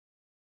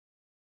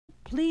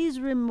please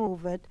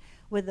remove it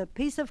with a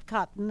piece of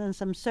cotton and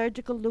some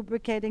surgical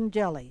lubricating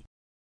jelly.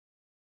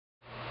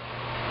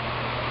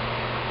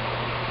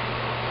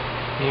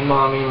 Hey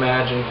Mommy,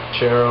 Madge, and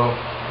Cheryl.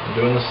 I'm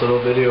doing this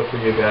little video for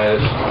you guys.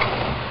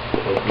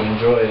 Hope you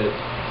enjoy it.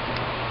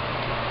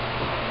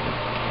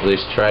 At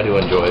least try to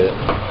enjoy it.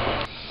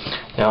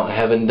 Now, I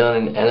haven't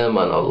done an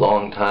enema in a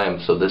long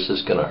time, so this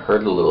is going to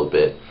hurt a little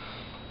bit.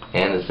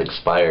 And it's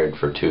expired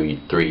for 3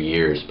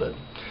 years, but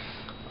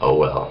oh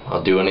well.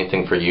 I'll do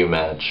anything for you,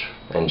 Madge,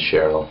 and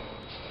Cheryl.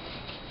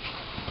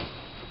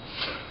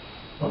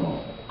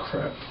 Oh,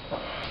 crap.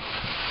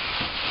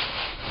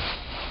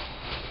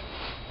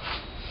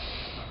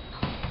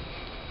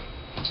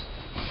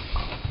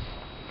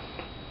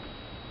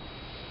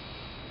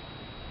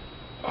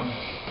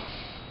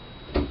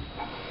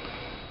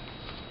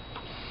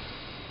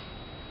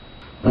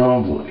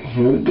 Oh boy,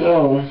 here we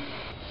go.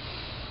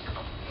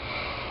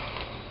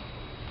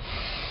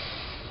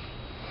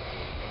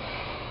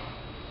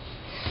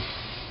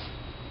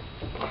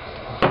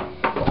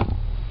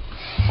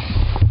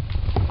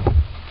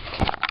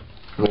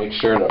 Make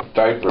sure the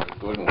diaper's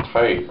good and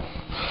tight.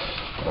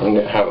 I'm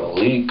gonna have a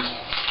leak.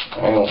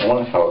 I don't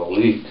want to have a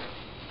leak.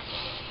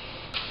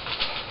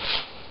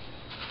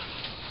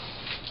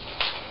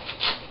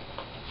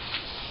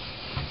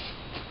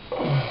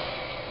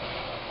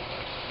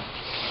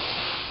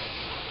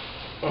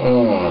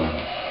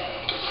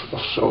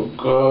 Feels so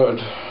good.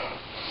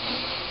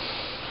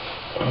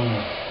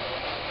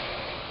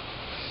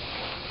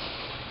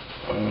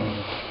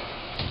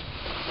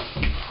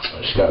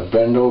 I just gotta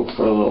bend over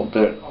for a little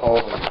bit.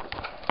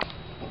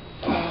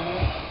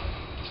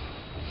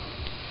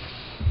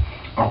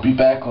 I'll be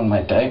back when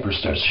my diaper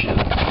starts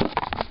shitting.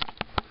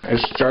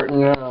 It's starting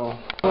now.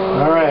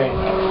 Alright,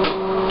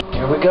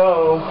 here we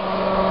go.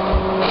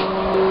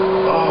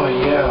 Oh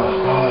yeah,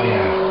 oh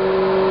yeah.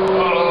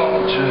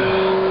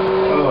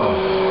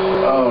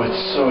 Oh,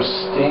 it's so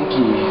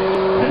stinky.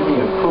 I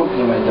need a poop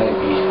in my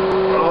diaper.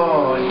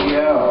 Oh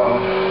yeah.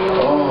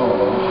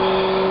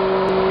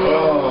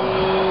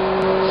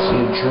 See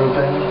it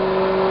drooping?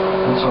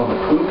 That's all the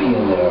poopy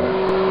in there.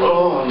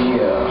 Oh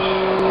yeah.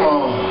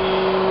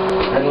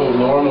 I don't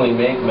normally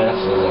make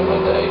messes in my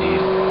diaper.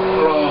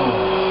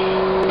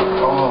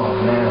 Oh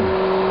man.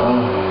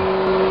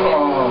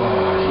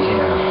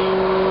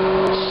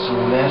 Yeah. It's so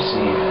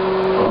messy.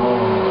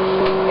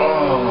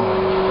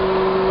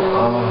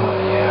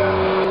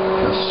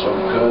 So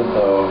good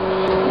though.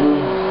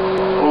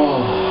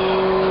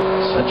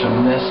 Such a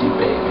messy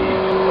baby.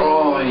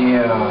 Oh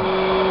yeah.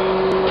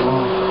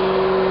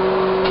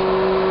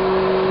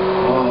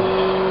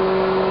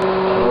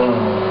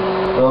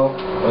 Well,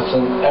 that's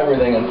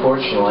everything,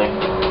 unfortunately. I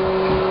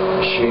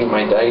should eat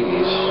my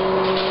diaper.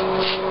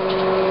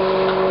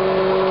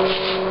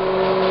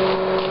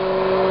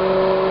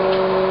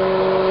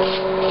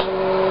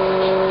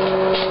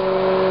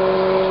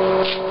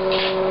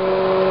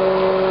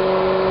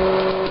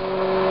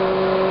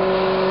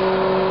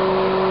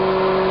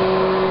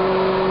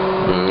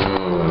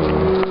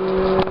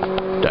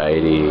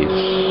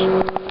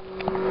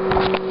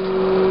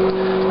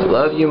 I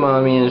love you,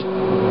 Mommy and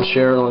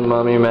Cheryl and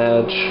Mommy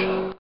Madge.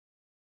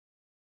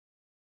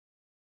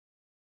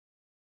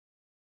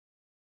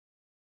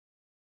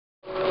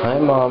 Hi,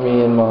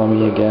 Mommy and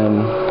Mommy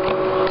again.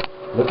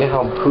 Look at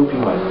how poopy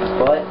my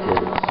butt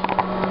is.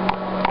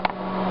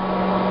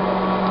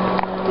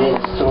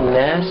 It's so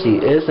nasty,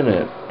 isn't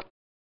it?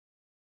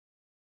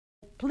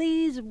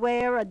 Please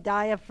wear a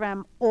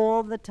diaphragm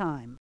all the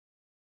time.